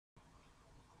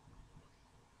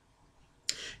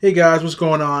Hey guys, what's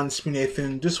going on? It's me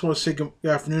Nathan. Just want to say good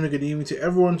afternoon and good evening to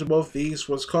everyone to both the East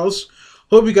West Coast.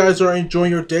 Hope you guys are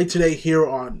enjoying your day today here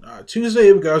on Tuesday.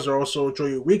 You guys are also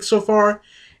enjoying your week so far.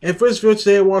 And for this video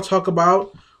today, I want to talk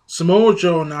about Samoa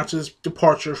Joe announces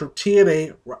departure from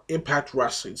TNA Impact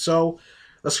Wrestling. So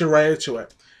let's get right into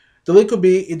it. The link will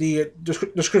be in the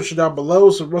description down below.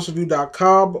 So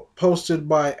WrestleView.com, posted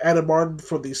by Adam Martin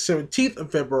for the 17th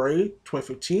of February,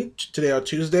 2015, today on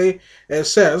Tuesday. And it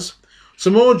says,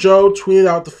 Samoa Joe tweeted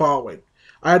out the following.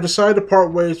 I have decided to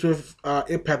part ways with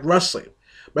Impact Wrestling.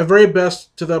 My very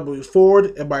best to them moving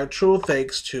forward, and my true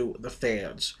thanks to the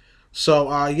fans.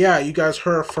 So, yeah, you guys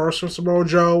heard first from Samoa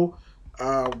Joe.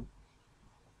 Um,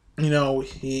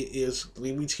 he is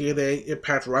leaving TNA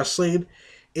Impact Wrestling.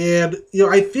 And,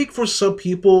 I think for some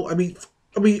people,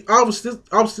 obviously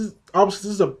this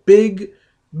is a big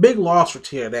loss for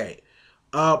TNA.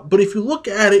 But if you look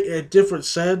at it in a different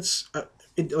sense,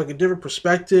 like a different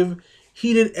perspective,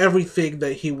 he did everything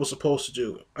that he was supposed to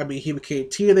do. I mean, he became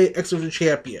TNA X Division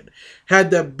champion, had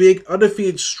that big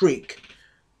undefeated streak,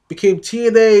 became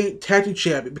TNA Tag Team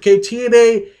champion, became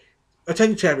TNA Tag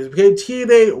Team champion, became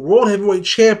TNA World Heavyweight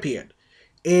champion,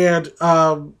 and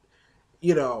and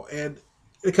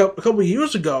a couple of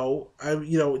years ago,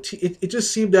 it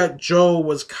just seemed that Joe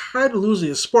was kind of losing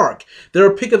his spark. They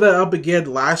were picking that up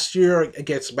again last year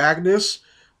against Magnus,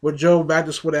 when Joe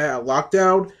Magnus went at a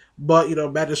lockdown, but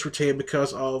Magnus retained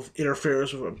because of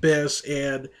interference with Abyss,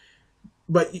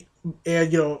 but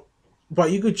and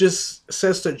but you could just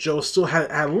sense that Joe still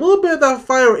had a little bit of that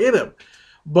fire in him.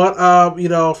 But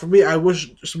for me, I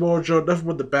wish Samoa Joe nothing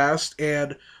but the best.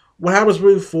 And what happens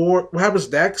moving forward, what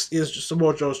happens next is just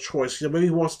Samoa Joe's choice. Maybe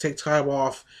he wants to take time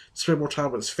off, spend more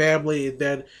time with his family, and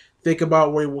then think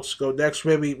about where he wants to go next.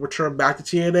 Maybe return back to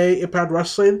TNA Impact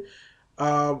Wrestling.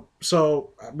 So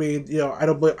I mean, I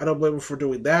don't blame him for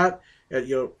doing that,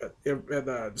 and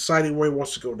deciding where he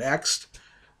wants to go next.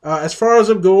 As far as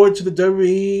him going to the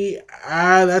WWE,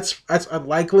 that's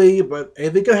unlikely, but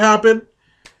anything can happen.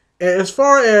 And as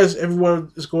far as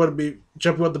everyone is going to be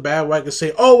jumping on the bandwagon and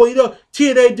say, "Oh, well,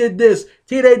 TNA did this,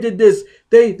 TNA did this,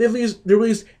 they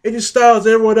released AJ Styles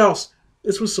and everyone else."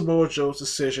 This was Samoa Joe's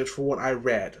decision, from what I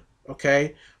read.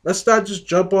 Okay, let's not just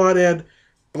jump on and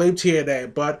blame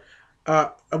TNA, but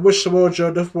I wish Samoa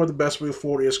Joe nothing more the best moving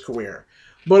forward in his career.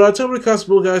 But tell me in the comments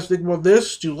below, guys, think about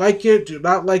this. Do you like it? Do you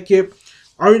not like it?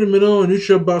 Are you in the middle and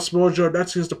neutral about Samoa Joe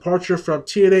announcing his departure from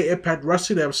TNA Impact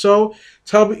Wrestling? If so,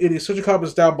 tell me in the section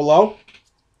comments down below.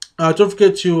 Don't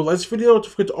forget to like this video. Don't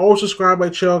forget to always subscribe to my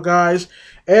channel, guys.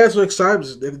 And until next time, this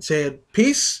is Nathan saying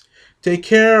peace. Take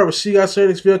care. We'll see you guys in the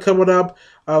next video coming up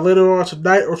later on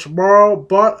tonight or tomorrow.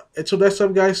 But until next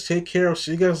time, guys, take care. I'll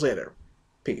see you guys later.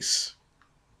 Peace.